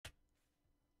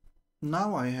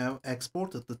Now I have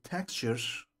exported the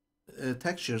textures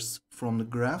from the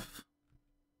graph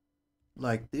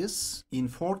like this in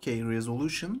 4K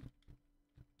resolution.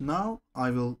 Now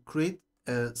I will create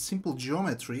a simple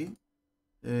geometry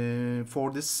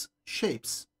for these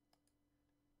shapes.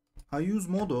 I use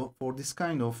Modo for this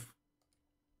kind of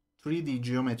 3D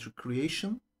geometry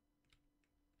creation.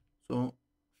 So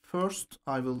first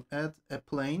I will add a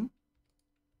plane,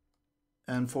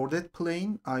 and for that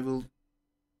plane I will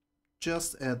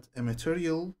just add a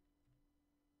material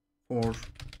for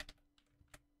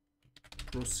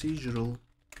procedural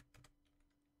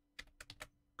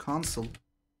console.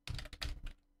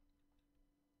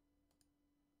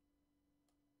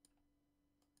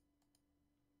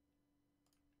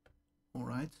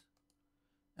 Alright,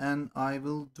 and I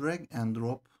will drag and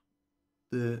drop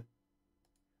the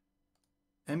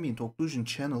ambient occlusion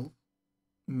channel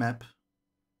map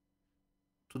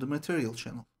to the material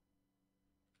channel.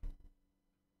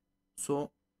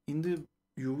 So in the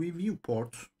UV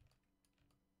viewport,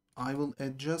 I will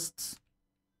adjust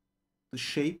the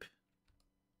shape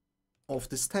of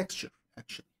this texture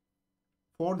actually.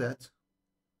 For that,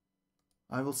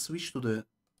 I will switch to the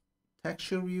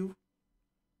texture view.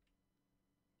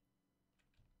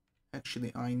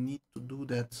 Actually, I need to do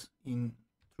that in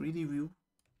 3D view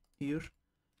here.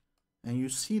 And you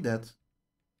see that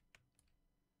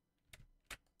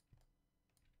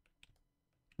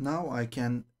now I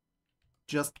can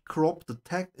just crop the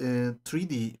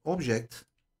 3D object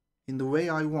in the way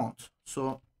I want.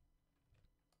 So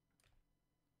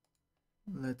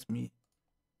let me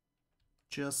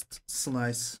just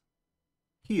slice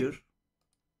here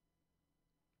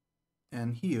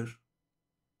and here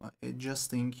by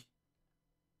adjusting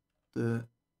the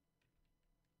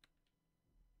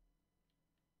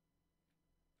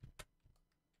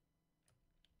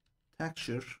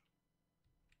texture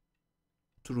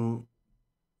through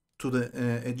to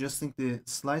the adjusting the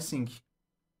slicing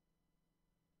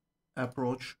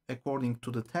approach according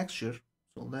to the texture.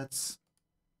 So let's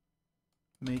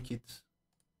make it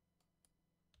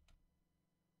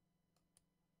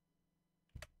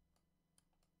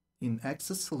in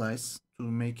axis slice to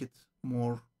make it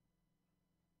more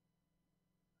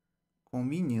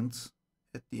convenient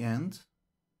at the end.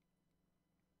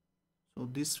 So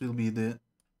this will be the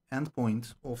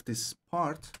endpoint of this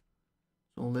part.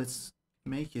 So let's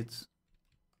make it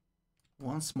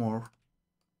once more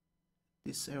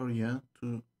this area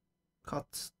to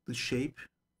cut the shape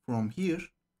from here.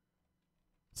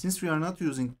 Since we are not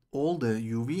using all the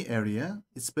UV area,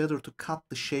 it's better to cut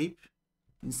the shape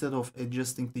instead of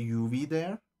adjusting the UV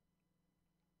there,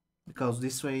 because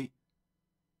this way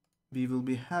we will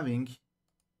be having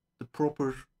the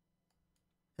proper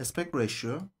aspect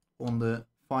ratio on the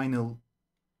final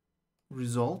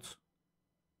result.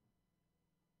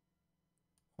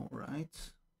 All right,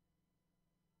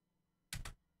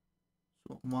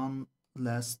 so one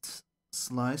last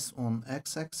slice on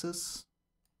x-axis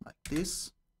like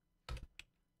this,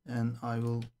 and I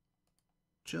will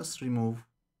just remove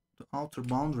the outer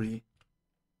boundary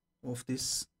of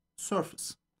this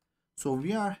surface. So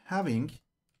we are having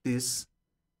this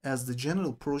as the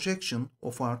general projection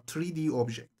of our 3D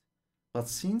object, but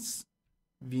since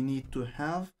we need to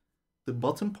have the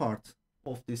bottom part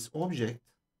of this object,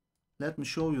 let me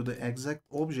show you the exact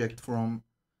object from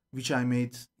which I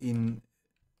made in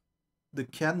the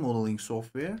CAD modeling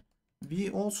software. We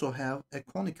also have a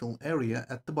conical area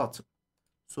at the bottom.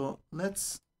 So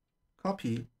let's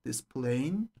copy this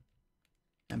plane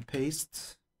and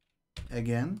paste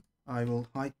again. I will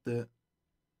hide the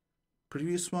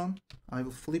previous one. I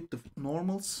will flip the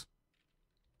normals,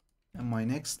 and my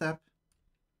next step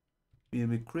will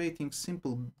be creating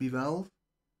simple bevel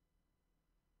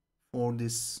for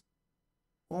this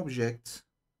object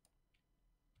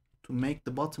to make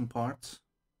the bottom part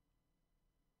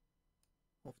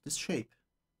of this shape.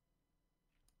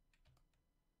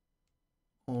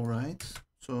 All right,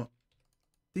 so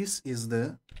this is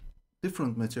the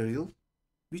different material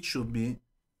which should be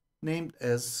named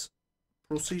as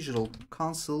procedural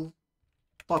console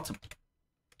bottom.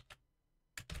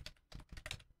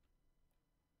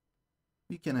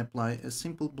 We can apply a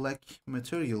simple black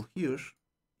material here.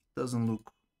 It doesn't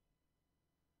look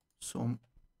so,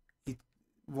 it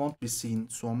won't be seen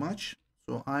so much.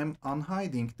 So I'm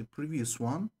unhiding the previous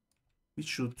one, which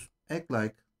should act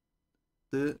like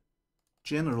the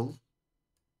general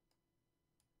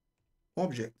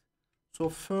object. So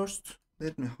first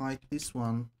let me hide this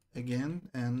one again,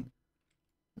 and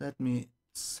let me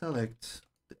select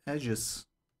the edges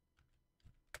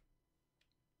of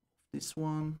this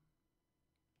one.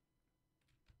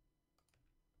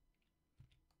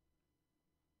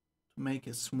 To to make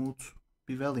a smooth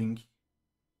beveling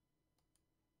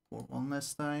for one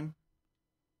last time,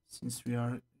 since we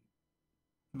are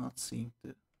not seeing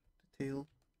the detail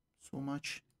so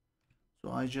much.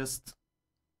 So I just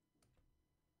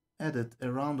added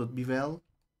a rounded bevel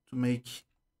to make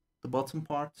the bottom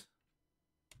part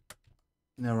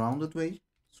in a rounded way.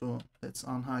 So let's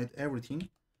unhide everything.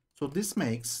 So this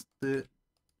makes the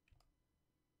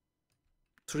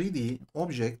 3D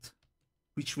object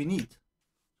which we need.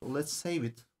 So let's save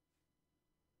it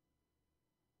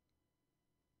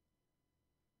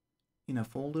in a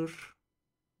folder.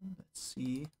 Let's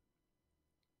see.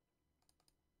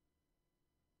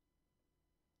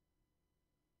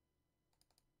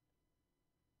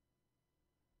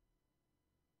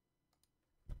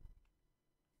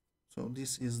 So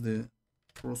this is the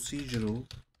procedural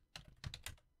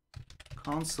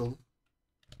console,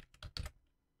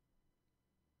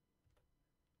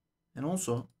 and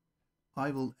also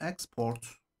I will export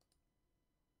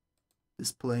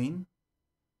this plane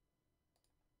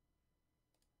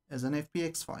as an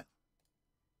FBX file.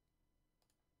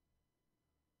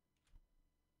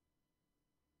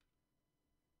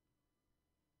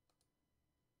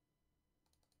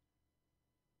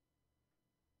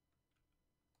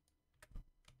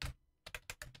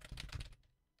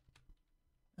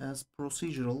 As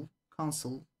procedural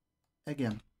console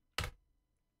again.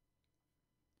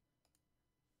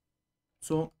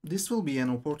 So this will be an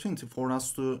opportunity for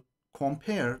us to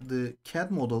compare the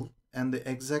CAD model and the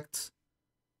exact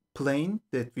plane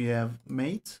that we have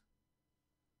made.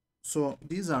 So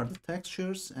these are the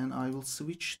textures, and I will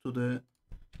switch to the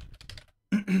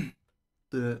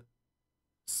the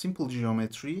simple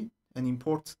geometry and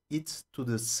import it to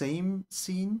the same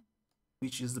scene,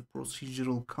 which is the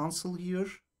procedural console here.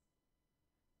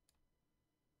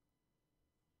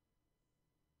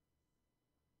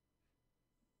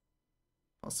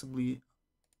 Possibly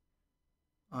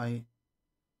I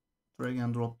drag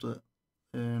and drop the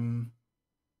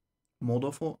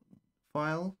model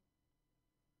file.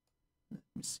 Let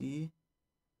me see.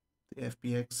 The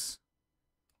FBX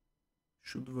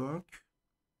should work.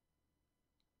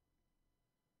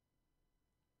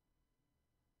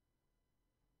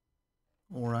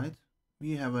 All right,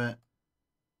 we have a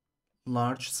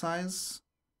large size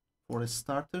for a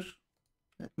starter.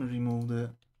 Let me remove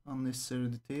the unnecessary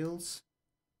details,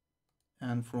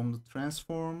 and from the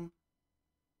transform,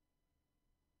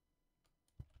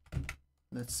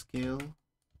 let's scale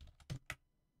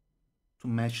to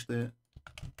match the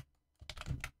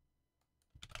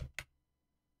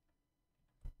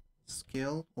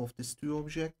scale of these two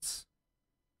objects.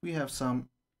 We have some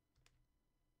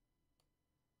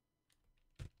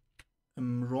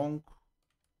wrong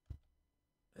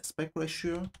aspect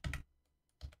ratio,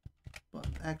 but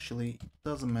actually it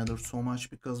doesn't matter so much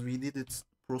because we did it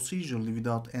procedurally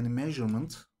without any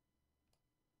measurement.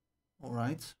 All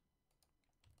right,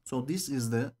 so this is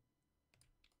the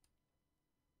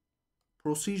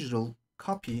procedural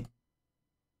copy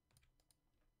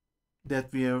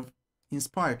that we have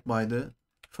inspired by the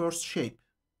first shape.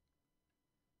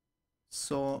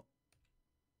 So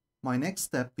my next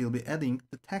step will be adding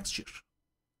the texture.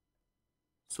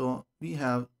 So we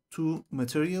have two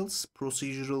materials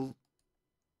procedural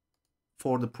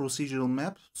for the procedural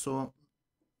map. So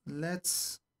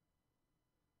let's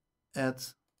add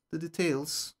the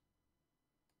details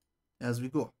as we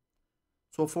go.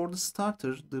 So for the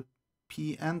starter, the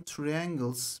PN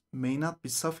triangles may not be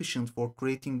sufficient for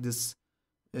creating this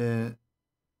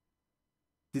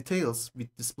details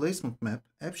with displacement map.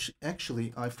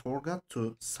 Actually, I forgot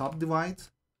to subdivide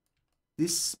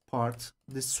this part,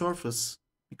 this surface,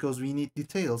 because we need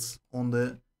details on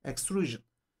the extrusion.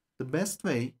 The best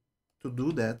way to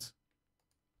do that,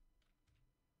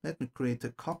 let me create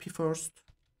a copy first.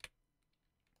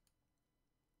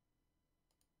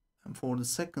 And for the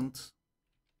second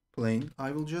plane,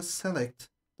 I will just select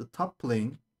the top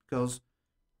plane because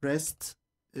rest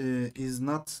is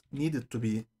not needed to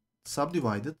be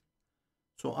subdivided.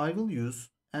 So I will use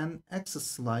an axis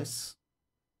slice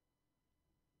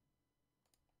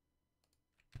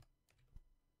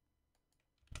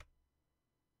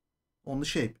on the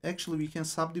shape. Actually, we can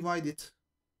subdivide it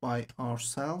by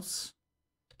ourselves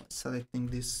by selecting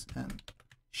this, and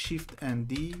Shift and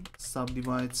D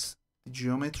subdivides the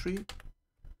geometry.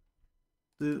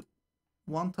 The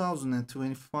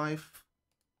 1025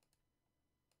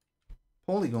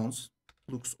 polygons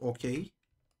looks okay.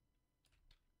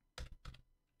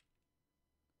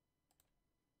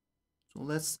 So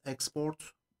let's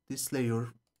export this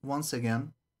layer once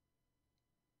again.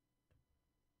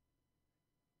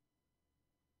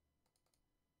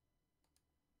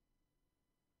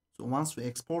 So once we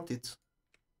export it,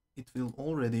 it will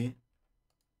already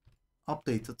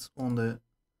updated on the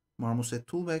Marmoset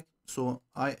toolbar. So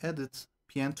I added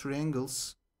PN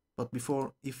triangles, but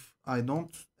before, if I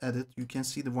don't add it, you can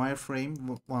see the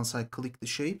wireframe once I click the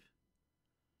shape.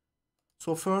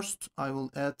 So first I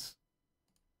will add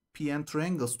PN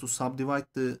triangles to subdivide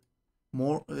the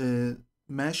more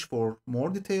mesh for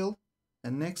more detail,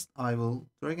 and next I will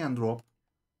drag and drop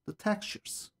the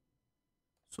textures.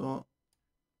 So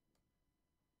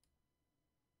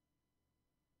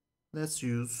let's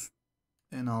use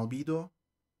an albedo.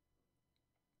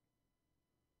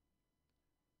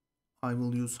 I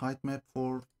will use height map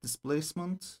for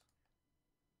displacement.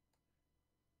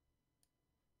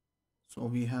 So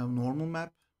we have normal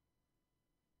map.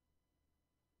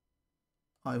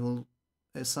 I will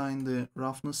assign the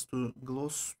roughness to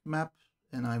gloss map,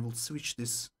 and I will switch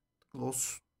this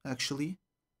gloss actually,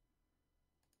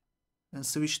 and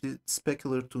switch the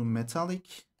specular to metallic.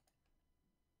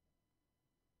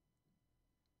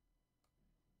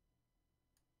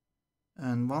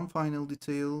 And one final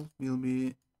detail will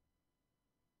be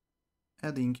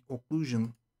adding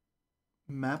occlusion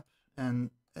map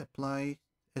and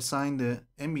assign the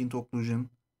ambient occlusion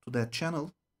to that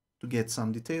channel to get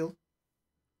some detail.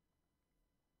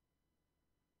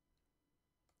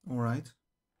 Alright,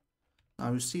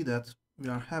 now you see that we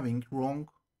are having wrong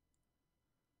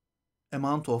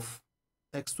amount of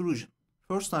extrusion.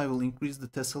 First I will increase the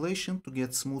tessellation to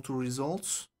get smoother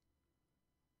results.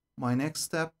 My next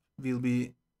step will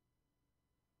be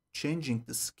changing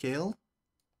the scale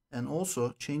and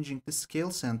also changing the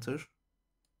scale center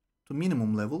to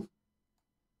minimum level.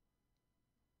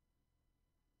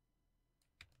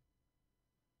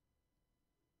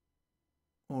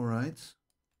 Alright.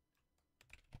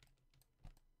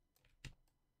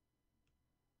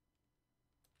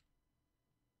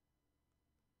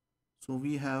 So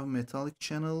we have metallic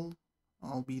channel,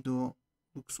 albedo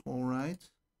looks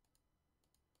alright.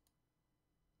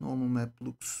 Normal map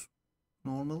looks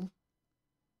normal.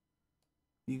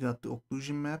 We got the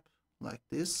occlusion map like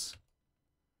this.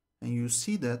 And you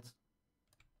see that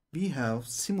we have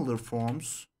similar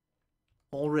forms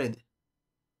already.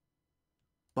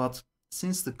 But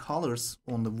since the colors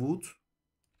on the wood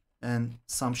and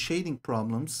some shading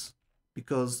problems,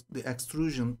 because the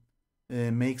extrusion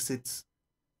makes it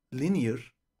linear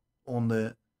on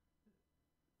the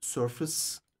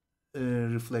surface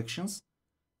reflections,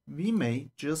 we may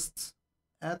just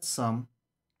add some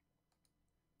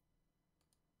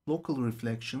local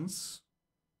reflections,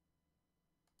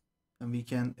 and we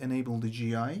can enable the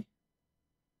GI and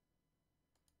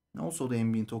also the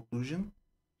ambient occlusion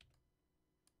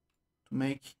to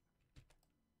make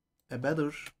a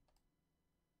better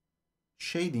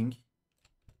shading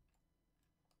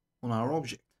on our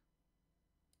object.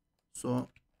 So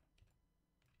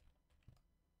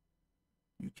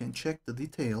you can check the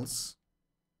details.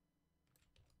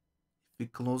 If we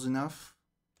close enough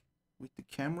with the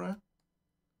camera,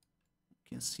 you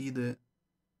can see the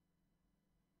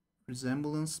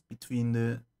resemblance between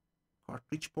the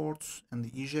cartridge ports and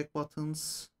the eject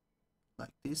buttons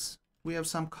like this. We have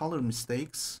some color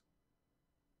mistakes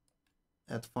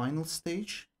at final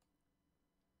stage,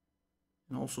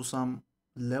 and also some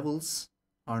levels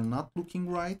are not looking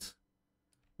right,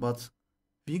 but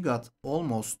we got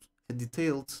almost a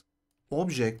detailed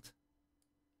object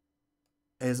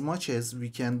as much as we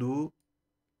can do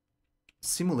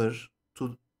similar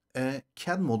to a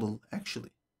CAD model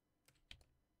actually,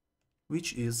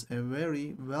 which is a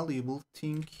very valuable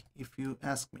thing if you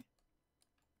ask me.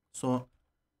 So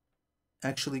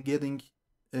actually getting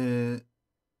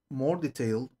more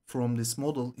detail from this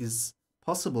model is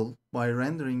possible by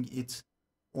rendering it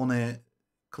on a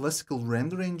classical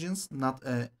render engines, not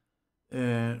a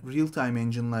real-time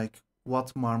engine like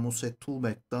what Marmoset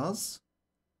toolbar does.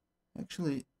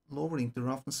 Actually, lowering the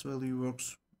roughness value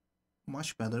works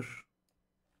much better,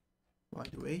 by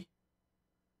the way.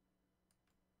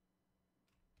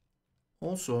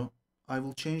 Also, I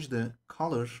will change the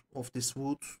color of this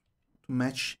wood to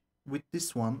match with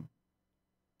this one.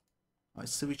 I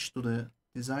switch to the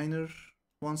designer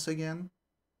once again.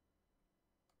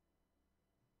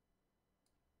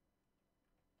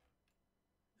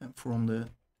 And from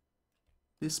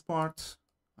this part,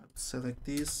 I will select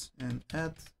this and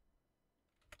add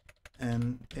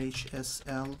an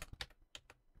HSL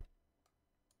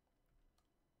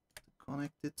to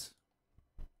connect it.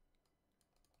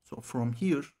 So from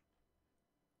here,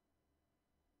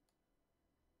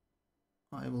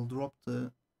 I will drop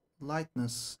the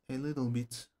lightness a little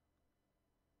bit,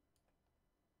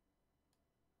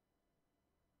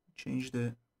 change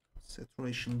the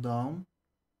saturation down,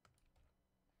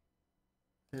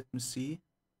 Let me see.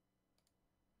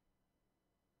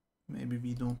 Maybe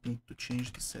we don't need to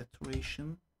change the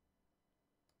saturation.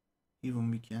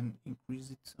 Even we can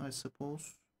increase it, I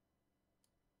suppose.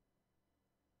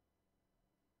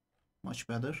 Much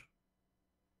better.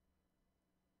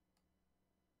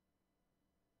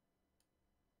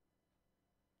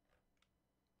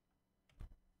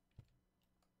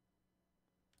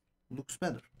 Looks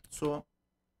better. So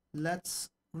let's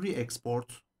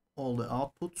re-export all the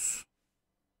outputs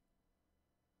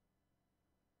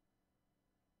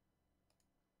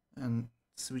and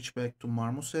switch back to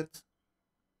Marmoset.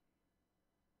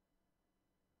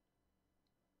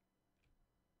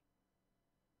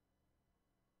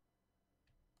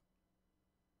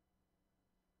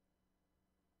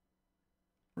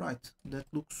 Right, that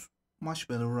looks much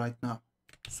better right now.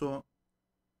 So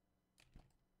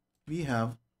we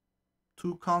have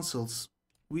two consoles,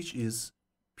 which is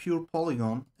pure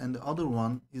polygon, and the other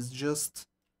one is just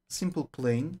simple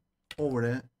plane over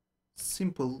a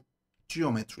simple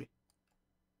geometry.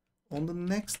 On the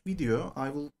next video,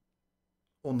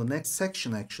 on the next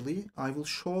section actually, I will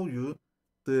show you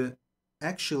the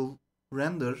actual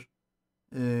render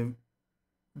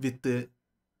with the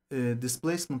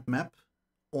displacement map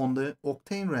on the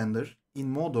Octane render in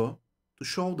Modo to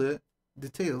show the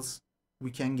details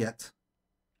we can get.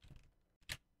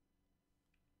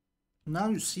 Now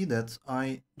you see that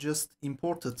I just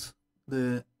imported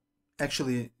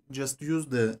actually just used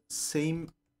the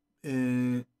same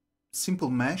simple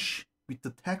mesh with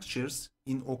the textures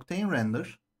in Octane render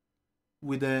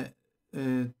with a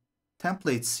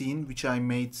template scene which I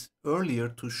made earlier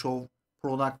to show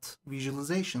product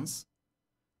visualizations.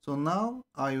 So now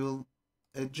I will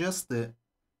adjust the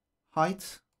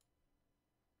height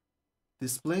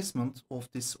displacement of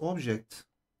this object.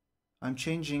 I'm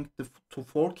changing to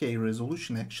 4K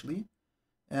resolution actually,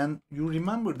 and you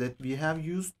remember that we have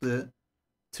used the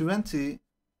 20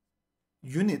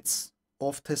 units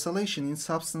of tessellation in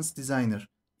Substance Designer.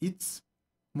 It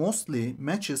mostly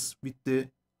matches with the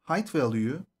height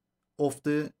value of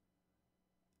the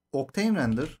Octane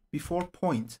render before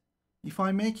point. If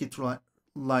I make it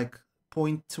like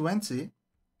 0.20,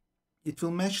 it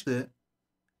will match the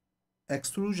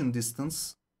extrusion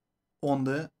distance on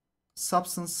the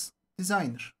Substance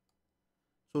Designer.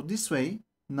 So this way,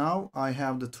 now I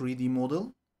have the 3D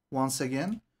model once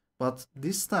again, but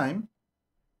this time,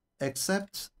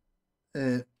 except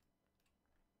on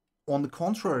the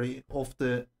contrary of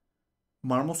the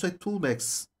Marmoset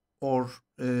Toolbox or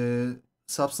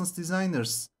Substance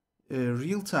Designer's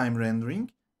real-time rendering,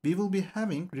 we will be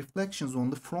having reflections on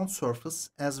the front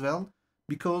surface as well,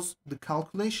 because the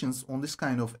calculations on this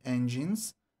kind of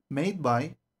engines made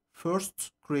by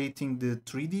first creating the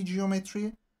 3D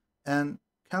geometry and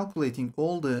calculating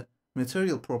all the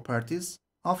material properties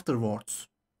afterwards.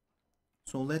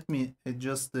 So let me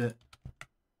adjust the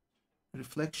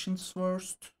reflections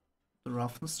first, the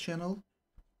roughness channel.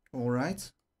 All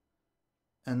right,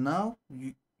 and now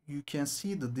you can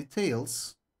see the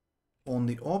details on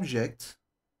the object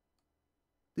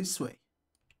this way.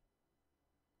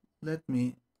 Let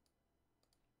me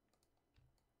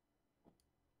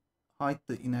hide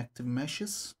the inactive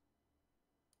meshes,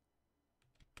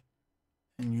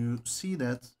 and you see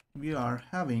that we are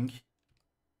having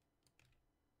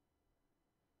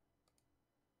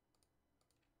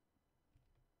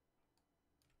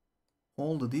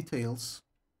all the details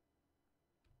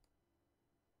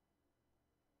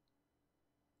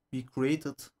we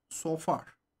created so far.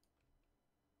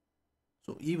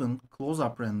 So even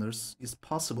close-up renders is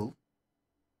possible.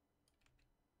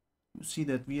 You see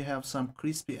that we have some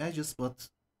crispy edges, but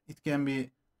it can be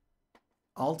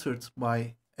altered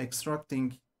by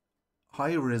extracting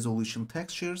higher resolution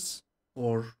textures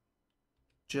or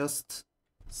just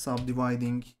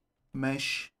subdividing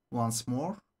mesh once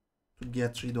more to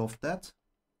get rid of that.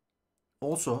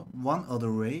 Also, one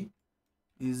other way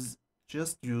is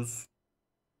just use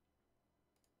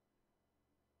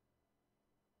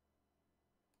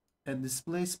a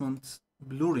displacement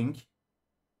blurring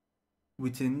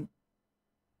within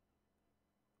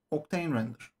Octane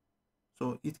render.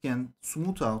 So it can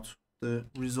smooth out the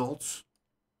results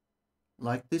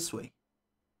like this way.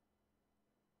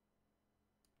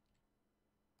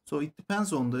 So it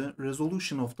depends on the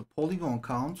resolution of the polygon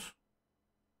count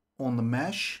on the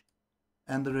mesh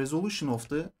and the resolution of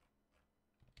the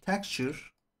texture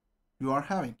you are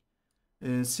having.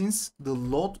 Since the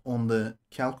load on the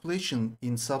calculation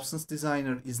in Substance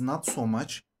Designer is not so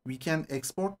much, we can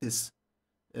export this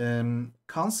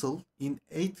console in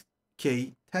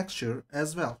 8K texture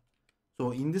as well. So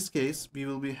in this case, we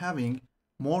will be having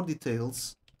more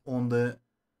details on the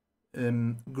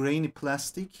grainy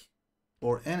plastic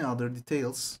or any other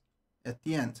details at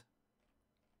the end.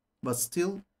 But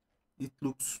still, it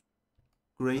looks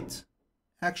great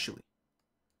actually.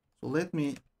 So let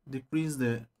me decrease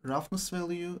the roughness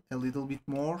value a little bit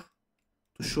more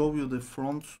to show you the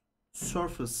front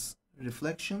surface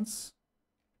reflections,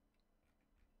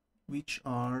 which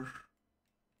are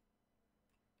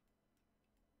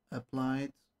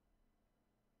applied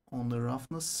on the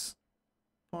roughness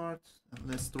part. And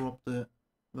let's drop the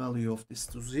value of this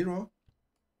to 0.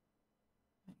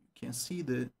 You can see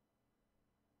the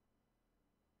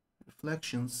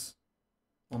reflections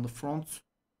on the front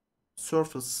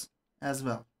surface as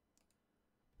well.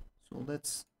 So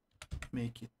let's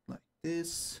make it like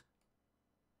this.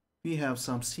 We have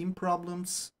some seam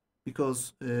problems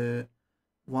because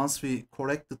once we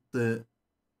corrected the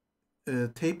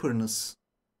taperness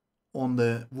on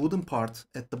the wooden part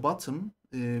at the bottom,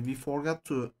 we forgot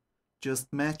to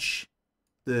just match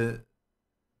the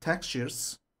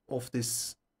textures of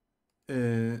this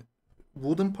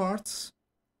wooden parts.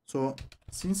 So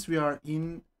since we are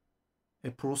in a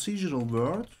procedural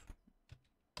world,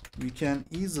 we can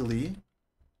easily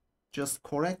just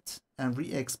correct and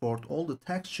re-export all the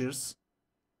textures,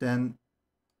 then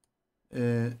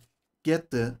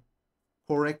get the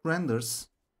correct renders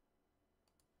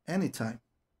anytime.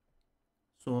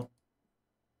 So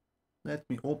let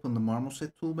me open the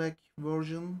Marmoset Toolbag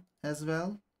version as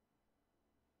well.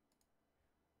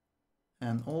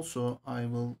 And also I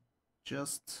will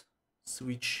just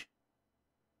switch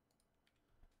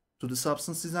to the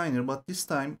Substance Designer, but this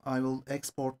time I will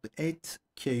export the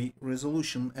 8K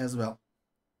resolution as well.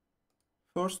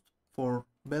 First, for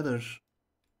better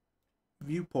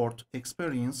viewport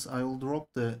experience, I will drop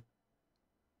the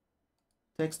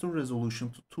texture resolution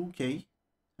to 2K,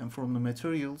 and from the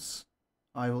materials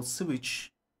I will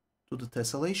switch to the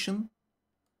tessellation.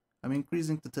 I'm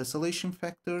increasing the tessellation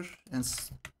factor and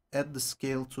add the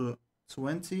scale to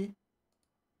 20.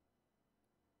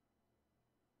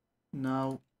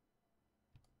 Now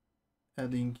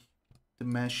adding the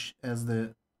mesh as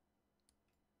the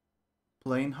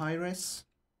plane high res.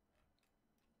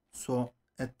 So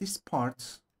at this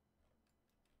part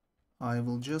I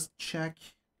will just check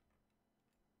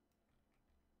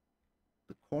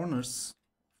the corners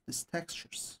of these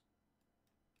textures.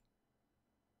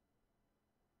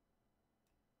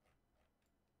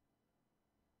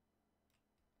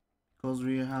 Because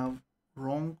we have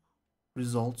wrong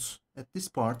results at this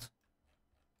part,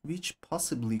 which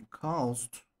possibly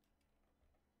caused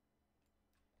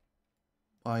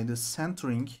by the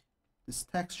centering this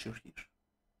texture here.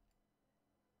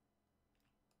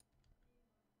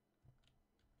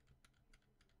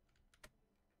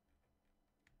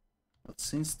 But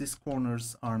since these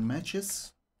corners are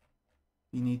matches,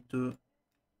 we need to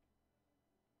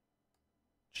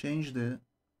change the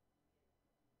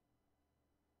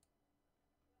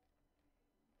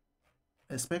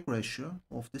aspect ratio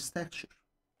of this texture.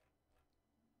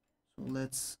 So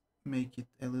let's make it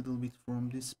a little bit from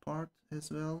this part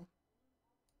as well.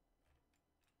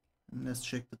 And let's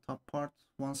check the top part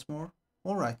once more.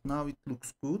 Alright, now it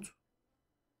looks good.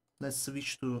 Let's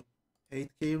switch to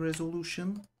 8K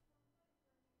resolution.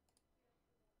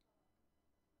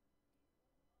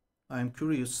 I'm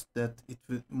curious that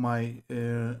my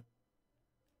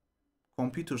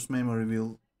computer's memory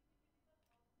will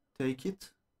take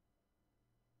it.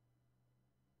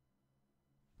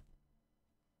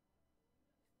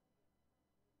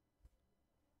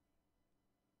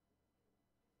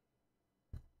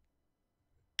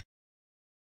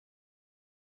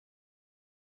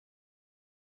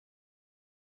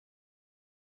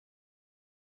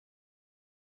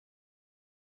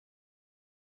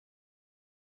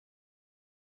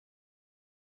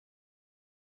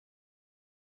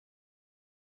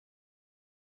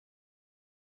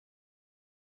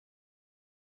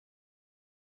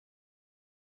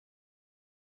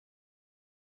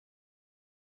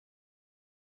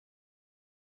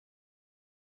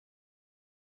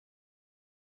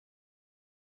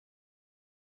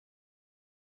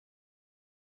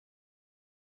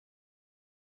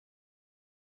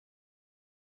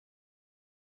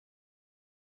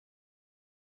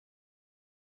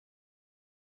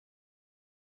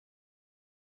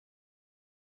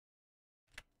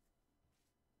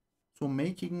 So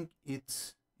making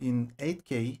it in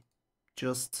 8K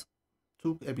just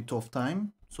took a bit of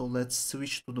time. So let's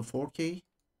switch to the 4K.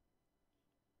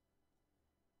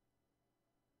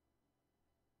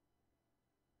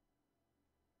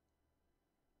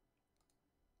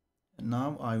 And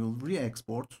now I will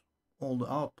re-export all the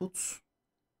outputs.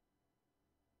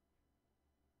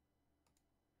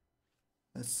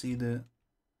 Let's see the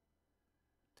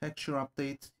texture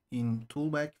update in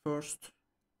toolbag first.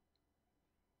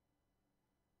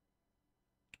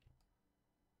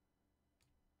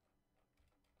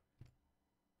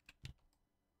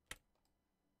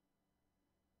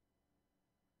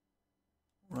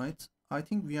 Right, I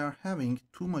think we are having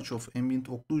too much of ambient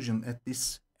occlusion at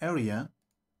this area,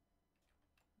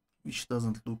 which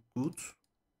doesn't look good at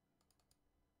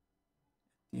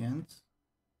the end.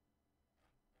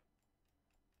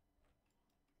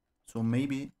 So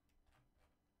maybe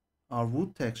our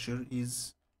wood texture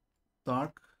is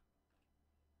dark,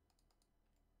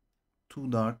 too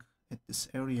dark at this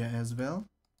area as well.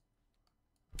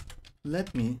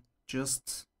 Let me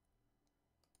just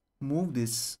move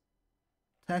this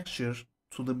texture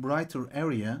to the brighter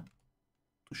area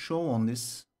to show on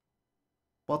this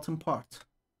bottom part.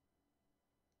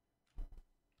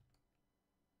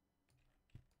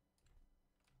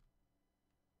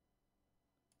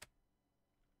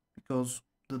 Because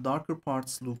the darker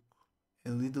parts look a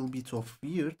little bit of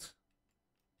weird,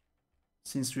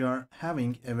 since we are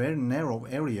having a very narrow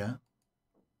area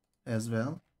as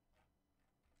well.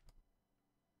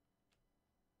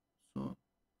 So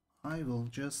I will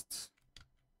just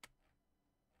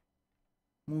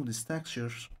move this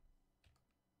texture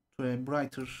to a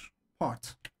brighter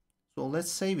part. So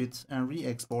let's save it and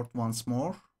re-export once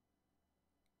more.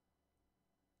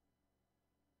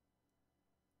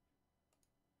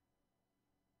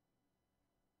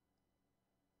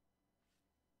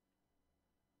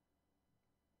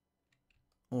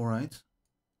 Alright,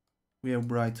 we have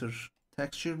brighter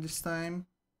texture this time.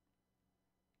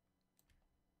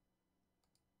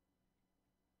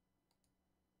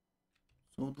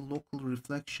 So the local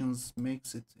reflections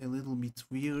makes it a little bit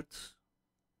weird.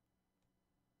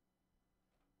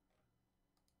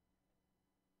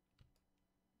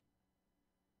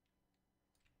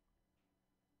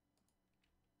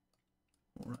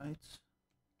 Alright.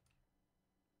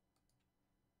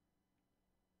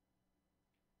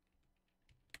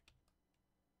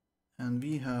 And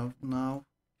we have now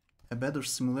a better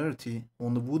similarity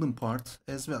on the wooden part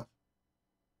as well,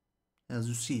 as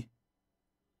you see.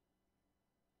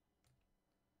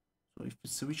 So if we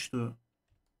switch to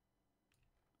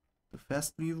the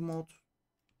fast view mode,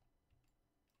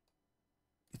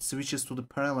 it switches to the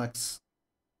parallax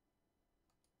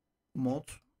mode,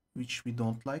 which we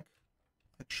don't like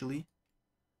actually,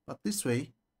 but this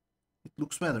way it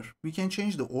looks better. We can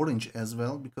change the orange as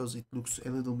well because it looks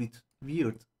a little bit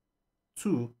weird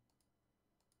too.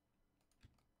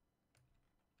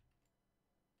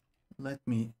 Let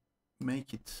me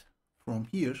make it from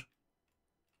here.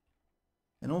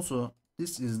 And also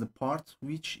this is the part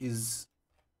which is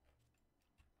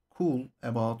cool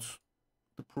about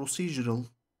the procedural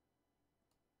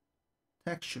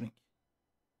texturing.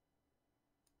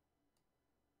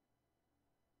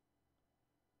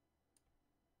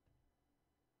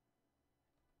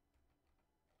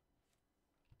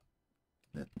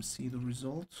 Let me see the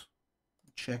result.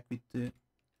 Check with the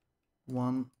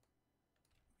one,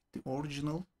 the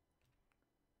original.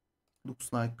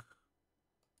 Looks like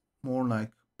more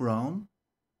like brown.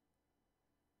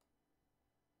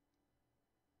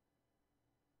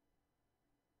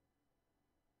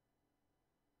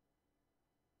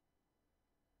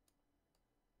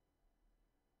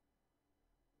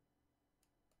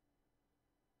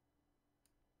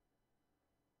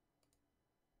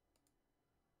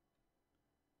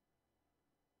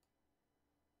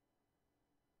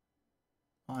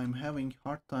 I'm having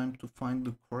hard time to find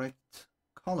the correct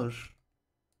color,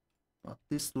 but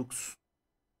this looks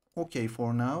okay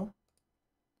for now.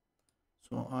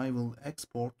 So I will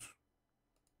export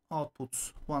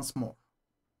outputs once more.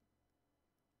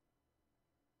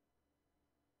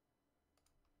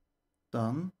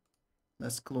 Done.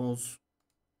 Let's close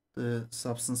the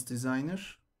Substance Designer.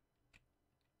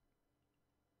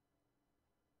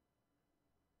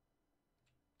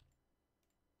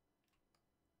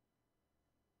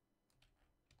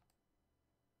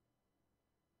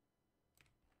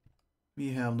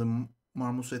 We have the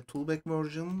Marmoset Toolbag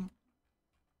version,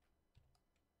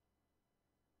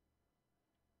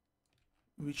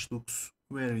 which looks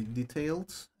very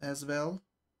detailed as well.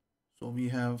 So we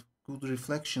have good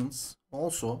reflections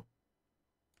also,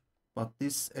 but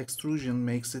this extrusion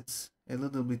makes it a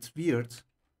little bit weird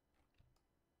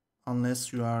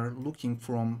unless you are looking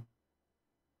from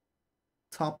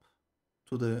top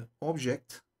to the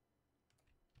object,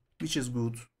 which is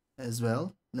good as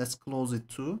well. Let's close it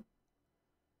too.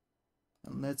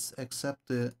 And let's accept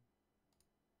the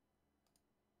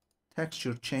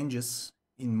texture changes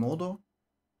in Modo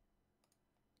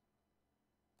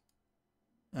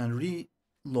and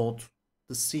reload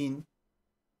the scene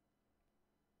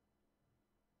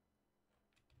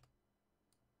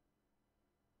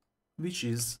which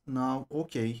is now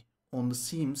okay on the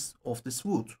seams of this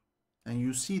wood. And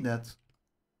you see that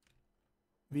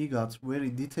we got very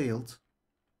detailed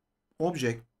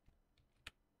object.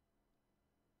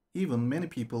 Even many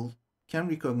people can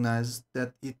recognize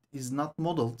that it is not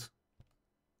modeled,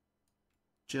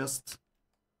 just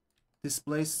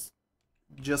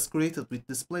created with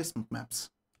displacement maps.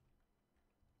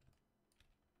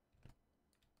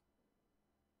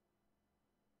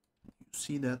 You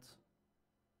see that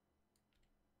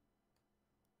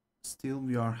still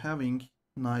we are having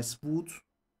nice wood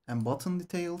and button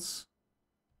details.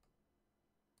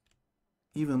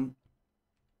 Even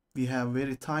we have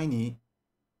very tiny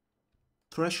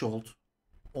threshold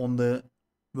on the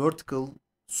vertical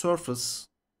surface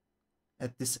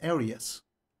at these areas,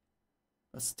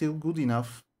 but still good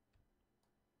enough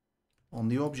on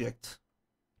the object.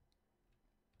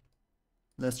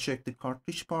 Let's check the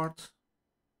cartridge part.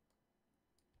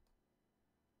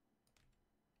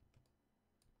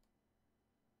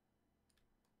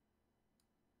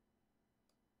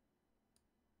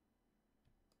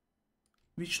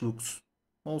 Which looks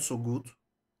also good,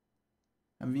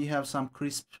 and we have some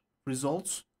crisp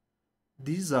results.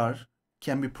 These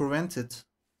can be prevented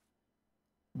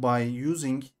by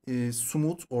using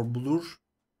smooth or blur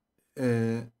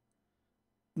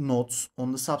nodes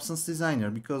on the Substance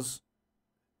Designer, because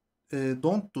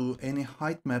don't do any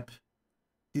height map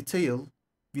detail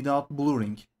without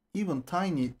blurring. Even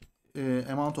tiny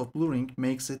amount of blurring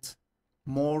makes it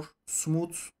more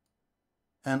smooth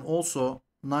and also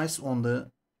nice on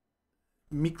the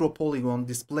micro polygon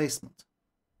displacement.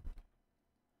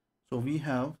 So we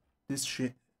have this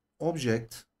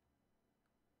object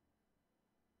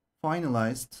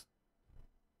finalized,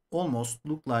 almost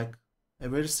look like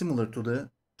very similar to the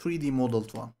 3D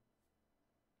modeled one.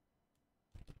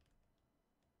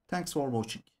 Thanks for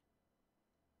watching.